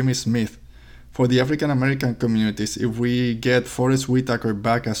Arjona and Jimmy Smith. For the African American communities, if we get Forrest Whitaker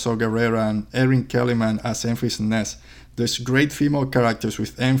back as Saw Gerrera and Erin Kellyman as Enfys Nest, there's great female characters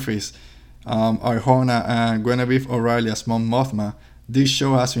with Enfys, Arjona and Genevieve O'Reilly as Mon Mothma. This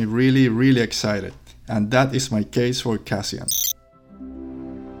show has me really, really excited, and that is my case for Cassian.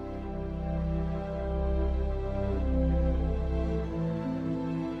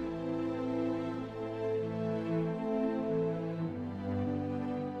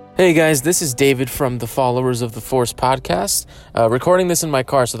 Hey guys, this is David from the Followers of the Force podcast. Recording this in my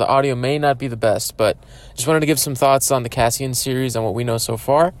car, so the audio may not be the best, but just wanted to give some thoughts on the Cassian series and what we know so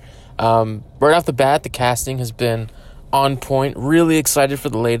far. Right off the bat, the casting has been on point. Really excited for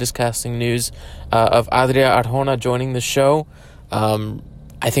the latest casting news of Adria Arjona joining the show.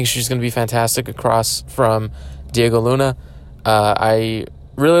 I think she's going to be fantastic across from Diego Luna. I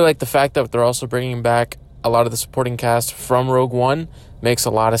really like the fact that they're also bringing back a lot of the supporting cast from Rogue One. Makes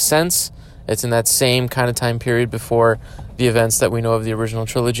a lot of sense. It's in that same kind of time period before the events that we know of the original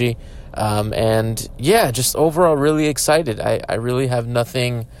trilogy. And yeah, just overall really excited. I really have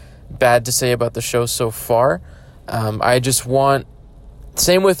nothing bad to say about the show so far. I just want,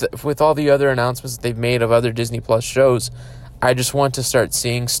 same with all the other announcements that they've made of other Disney Plus shows, I just want to start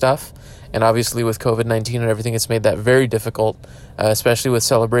seeing stuff. And obviously with COVID-19 and everything, it's made that very difficult, especially with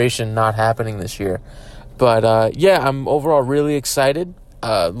Celebration not happening this year. But yeah, I'm overall really excited.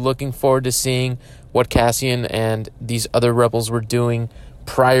 Looking forward to seeing what Cassian and these other rebels were doing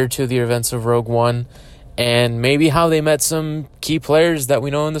prior to the events of Rogue One, and maybe how they met some key players that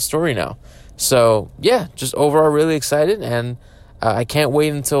we know in the story now. So yeah, just overall really excited, and I can't wait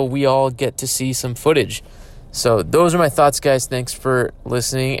until we all get to see some footage. So those are my thoughts, guys. Thanks for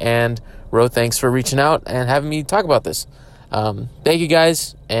listening, and Ro, thanks for reaching out and having me talk about this. Thank you,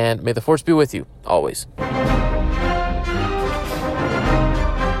 guys, and may the Force be with you always.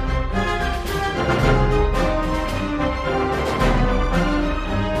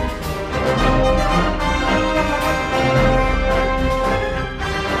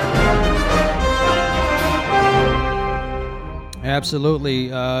 Absolutely.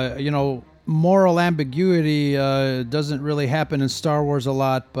 Moral ambiguity doesn't really happen in Star Wars a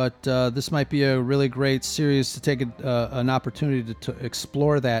lot, but this might be a really great series to take an opportunity to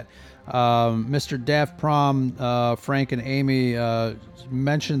explore that. Mr. Daft Prom, Frank and Amy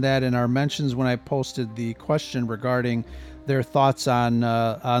mentioned that in our mentions when I posted the question regarding their thoughts on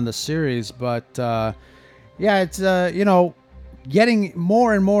the series. But yeah, it's getting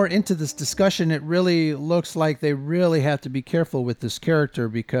more and more into this discussion, it really looks like they really have to be careful with this character,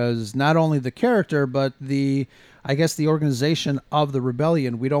 because not only the character, but I guess the organization of the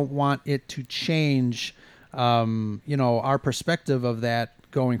rebellion, we don't want it to change, our perspective of that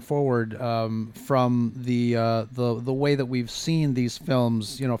going forward, from the way that we've seen these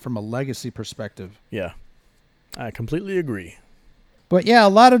films, from a legacy perspective. Yeah, I completely agree. But yeah, a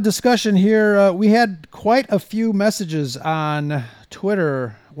lot of discussion here. We had quite a few messages on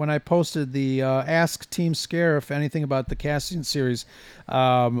Twitter when I posted the Ask Team Scare if anything about the Cassian series.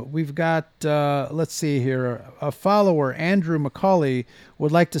 We've got, let's see here, a follower, Andrew McCauley,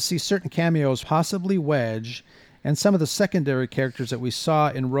 would like to see certain cameos, possibly Wedge, and some of the secondary characters that we saw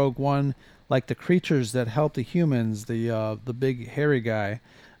in Rogue One, like the creatures that help the humans, the big hairy guy.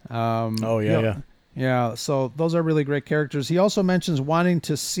 Yeah, so those are really great characters. He also mentions wanting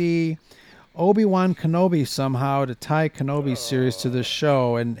to see Obi-Wan Kenobi somehow to tie Kenobi's series to this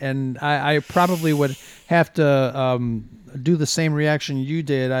show, and I probably would have to do the same reaction you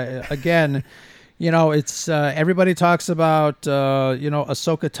did. It's everybody talks about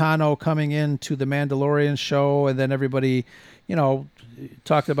Ahsoka Tano coming into the Mandalorian show, and then everybody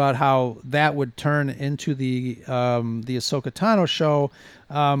talked about how that would turn into the Ahsoka Tano show.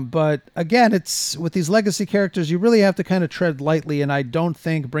 But again, it's with these legacy characters, you really have to kind of tread lightly, and I don't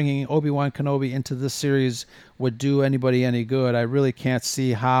think bringing Obi-Wan Kenobi into this series would do anybody any good. I really can't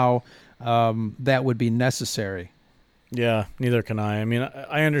see how that would be necessary. Yeah, neither can I. I mean,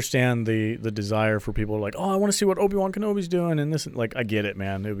 I understand the desire for people like, oh, I want to see what Obi-Wan Kenobi's doing, and this, like, I get it,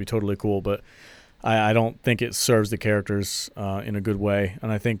 man. It would be totally cool, but I don't think it serves the characters in a good way. And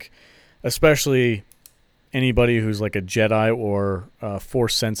I think especially anybody who's like a Jedi or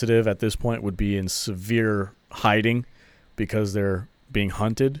Force sensitive at this point would be in severe hiding because they're being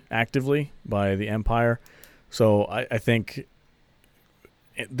hunted actively by the Empire. So I think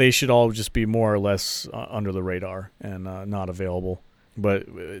they should all just be more or less under the radar and not available.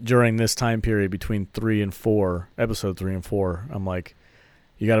 But during this time period between episode 3 and 4, I'm like,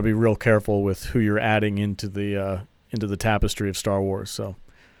 you got to be real careful with who you're adding into the tapestry of Star Wars. So,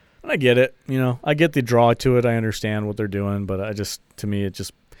 and I get it. I get the draw to it. I understand what they're doing, but to me,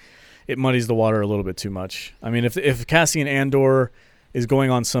 it muddies the water a little bit too much. I mean, if Cassian Andor is going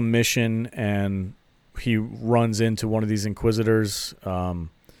on some mission and he runs into one of these Inquisitors,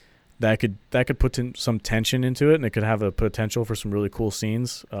 that could put some tension into it, and it could have a potential for some really cool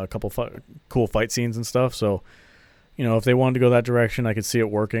scenes, a couple cool fight scenes and stuff. So, if they wanted to go that direction, I could see it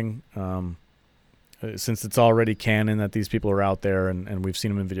working. Since it's already canon that these people are out there, and we've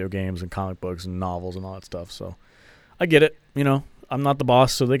seen them in video games and comic books and novels and all that stuff. So I get it. I'm not the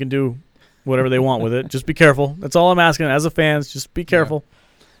boss, so they can do whatever they want with it. Just be careful. That's all I'm asking as a fan. Just be careful.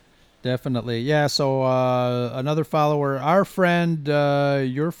 Yeah, definitely. Yeah, so another follower, our friend,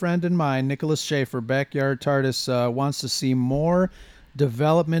 your friend and mine, Nicholas Schaefer, Backyard TARDIS, wants to see more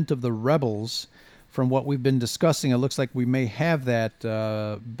development of the Rebels. From what we've been discussing, it looks like we may have that,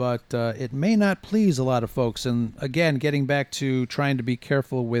 but it may not please a lot of folks. And again, getting back to trying to be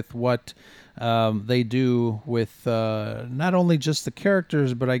careful with what they do with not only just the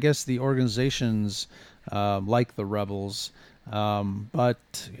characters, but I guess the organizations like the Rebels.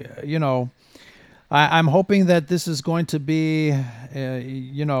 But I'm hoping that this is going to be,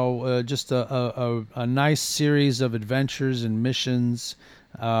 just a nice series of adventures and missions.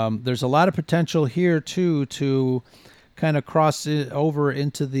 There's a lot of potential here too to kind of cross it over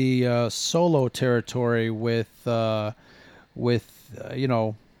into the Solo territory with the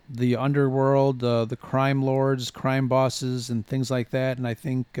underworld, the crime lords, crime bosses, and things like that. And I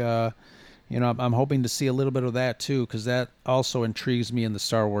think I'm hoping to see a little bit of that too, because that also intrigues me in the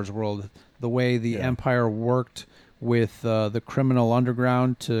Star Wars world. The way the Empire worked with the criminal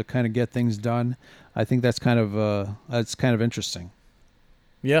underground to kind of get things done. I think that's kind of interesting.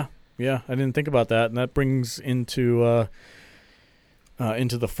 Yeah, I didn't think about that, and that brings into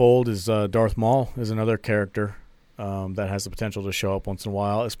the fold is Darth Maul is another character that has the potential to show up once in a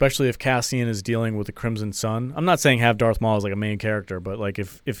while, especially if Cassian is dealing with the Crimson Sun. I'm not saying have Darth Maul as like a main character, but like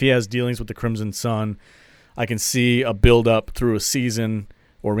if he has dealings with the Crimson Sun, I can see a build up through a season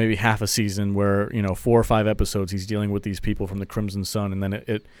or maybe half a season where 4 or 5 episodes he's dealing with these people from the Crimson Sun, and then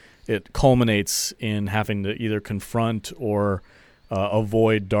it culminates in having to either confront or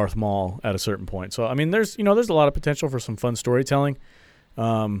avoid Darth Maul at a certain point. So I mean, there's a lot of potential for some fun storytelling.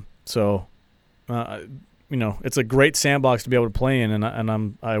 It's a great sandbox to be able to play in,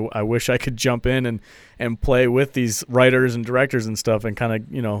 and I wish I could jump in and play with these writers and directors and stuff, and kind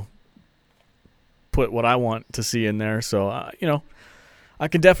of put what I want to see in there. So I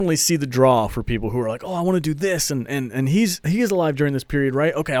can definitely see the draw for people who are like, oh, I want to do this, and he is alive during this period,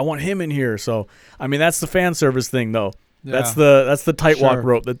 right? Okay, I want him in here. So, I mean, that's the fan service thing, though. Yeah. That's the tightrope Sure.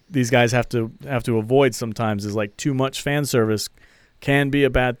 rope that these guys have to avoid sometimes. Is like too much fan service can be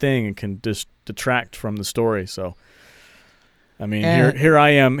a bad thing and can just detract from the story. So, I mean, here I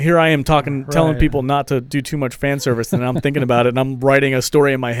am telling people not to do too much fan service, and I'm thinking about it, and I'm writing a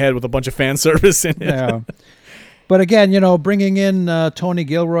story in my head with a bunch of fan service in it. Yeah. But again, bringing in Tony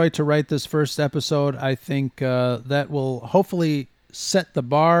Gilroy to write this first episode, I think that will hopefully set the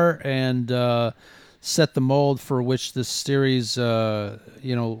bar and set the mold for which this series,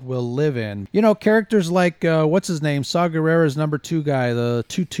 will live in. Characters like, what's his name? Saw Gerrera's number 2 guy, the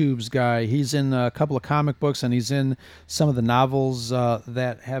Two Tubes guy. He's in a couple of comic books, and he's in some of the novels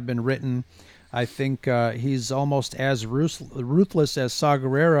that have been written. I think he's almost as ruthless as Saw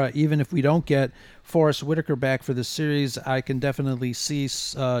Gerrera. Even if we don't get Forrest Whitaker back for the series, I can definitely see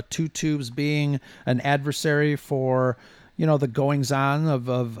Two Tubes being an adversary for, the goings-on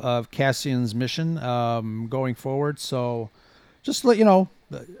of Cassian's mission going forward. So just let you know,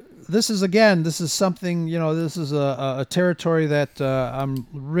 this is something, this is a territory that I'm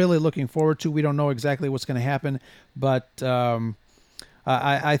really looking forward to. We don't know exactly what's going to happen, but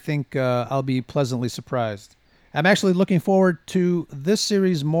I think I'll be pleasantly surprised. I'm actually looking forward to this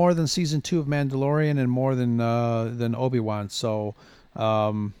series more than season 2 of Mandalorian and more than Obi-Wan. So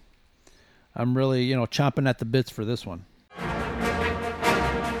I'm really, chomping at the bits for this one.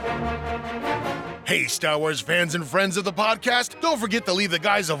 Hey, Star Wars fans and friends of the podcast, don't forget to leave the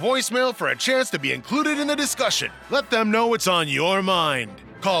guys a voicemail for a chance to be included in the discussion. Let them know what's on your mind.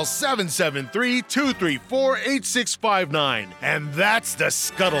 Call 773-234-8659. And that's the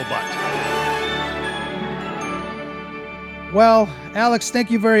Scuttlebutt. Well, Alex, thank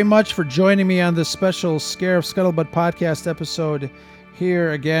you very much for joining me on this special Scarif Scuttlebutt podcast episode.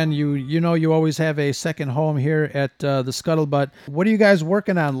 Here again, you always have a second home here at the Scuttlebutt. What are you guys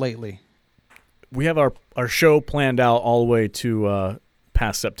working on lately? We have our show planned out all the way to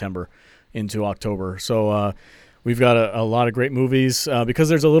past September into October. So we've got a lot of great movies because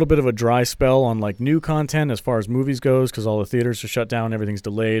there's a little bit of a dry spell on like new content as far as movies goes because all the theaters are shut down, everything's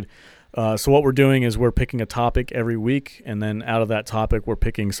delayed. So what we're doing is we're picking a topic every week, and then out of that topic, we're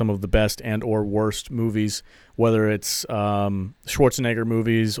picking some of the best and or worst movies, whether it's Schwarzenegger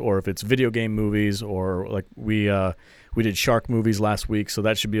movies or if it's video game movies, or like we did shark movies last week, so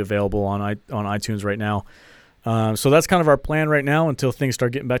that should be available on iTunes right now. So that's kind of our plan right now until things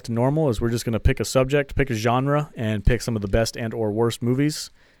start getting back to normal, is we're just going to pick a subject, pick a genre, and pick some of the best and or worst movies,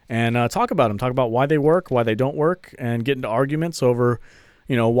 and talk about them, talk about why they work, why they don't work, and get into arguments over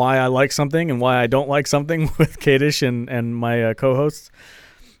why I like something and why I don't like something with Kadish and my co-hosts.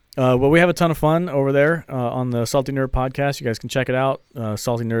 Well, we have a ton of fun over there on the Salty Nerd podcast. You guys can check it out,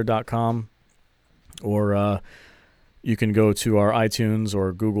 saltynerd.com, or you can go to our iTunes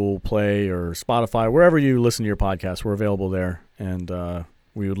or Google Play or Spotify, wherever you listen to your podcast. We're available there, and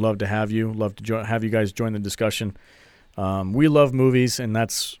we would love to have you. Love to have you guys join the discussion. We love movies, and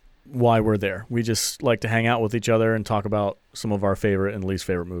that's why we're there. We just like to hang out with each other and talk about some of our favorite and least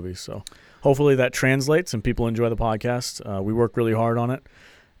favorite movies. So hopefully that translates and people enjoy the podcast. We work really hard on it,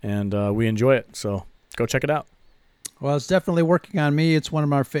 and we enjoy it. So go check it out. Well, it's definitely working on me. It's one of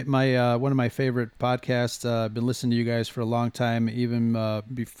my one of my favorite podcasts. I've been listening to you guys for a long time, even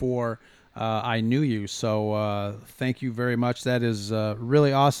before I knew you. So thank you very much. That is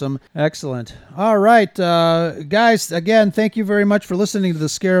really awesome. Excellent. All right, guys, again, thank you very much for listening to the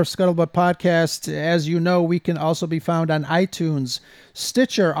Scarif Scuttlebutt podcast. As you know, we can also be found on iTunes,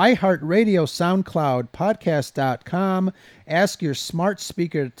 Stitcher, iHeartRadio, SoundCloud, podcast.com. Ask your smart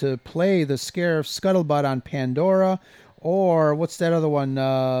speaker to play the Scarif Scuttlebutt on Pandora. Or what's that other one?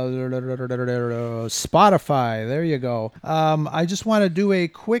 Spotify. There you go. I just want to do a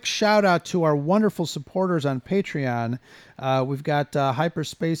quick shout out to our wonderful supporters on Patreon. We've got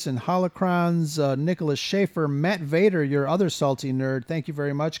Hyperspace and Holocrons, Nicholas Schaefer, Matt Vader, your other salty nerd. Thank you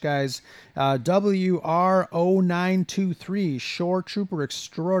very much, guys. WR0923, Shore Trooper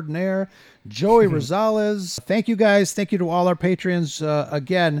Extraordinaire, Joey Rosales. Thank you, guys. Thank you to all our patrons.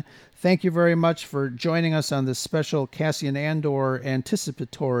 Again, thank you very much for joining us on this special Cassian Andor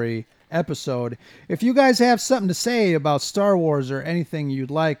anticipatory episode. If you guys have something to say about Star Wars or anything you'd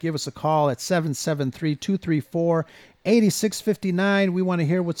like, give us a call at 773-234-8659. We want to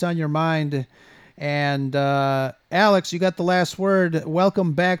hear what's on your mind. And Alex, you got the last word.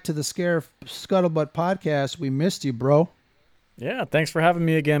 Welcome back to the Scarif Scuttlebutt podcast. We missed you, bro. Yeah, thanks for having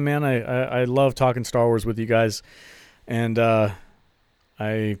me again, man. I love talking Star Wars with you guys. And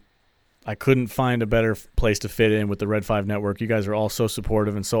I I couldn't find a better place to fit in with the Red 5 Network. You guys are all so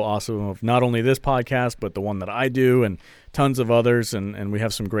supportive and so awesome of not only this podcast, but the one that I do and tons of others. And we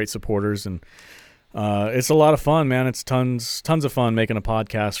have some great supporters. And it's a lot of fun, man. It's tons of fun making a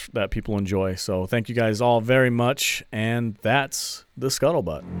podcast that people enjoy. So thank you guys all very much. And that's the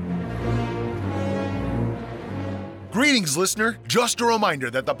Scuttlebutt. Greetings, listener. Just a reminder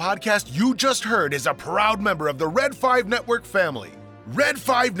that the podcast you just heard is a proud member of the Red 5 Network family.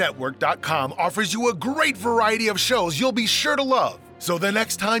 Red5Network.com offers you a great variety of shows you'll be sure to love. So the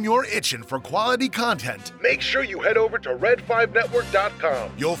next time you're itching for quality content, make sure you head over to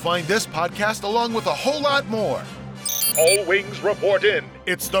Red5Network.com. You'll find this podcast along with a whole lot more. All wings report in.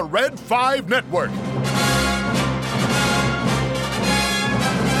 It's the Red 5 Network.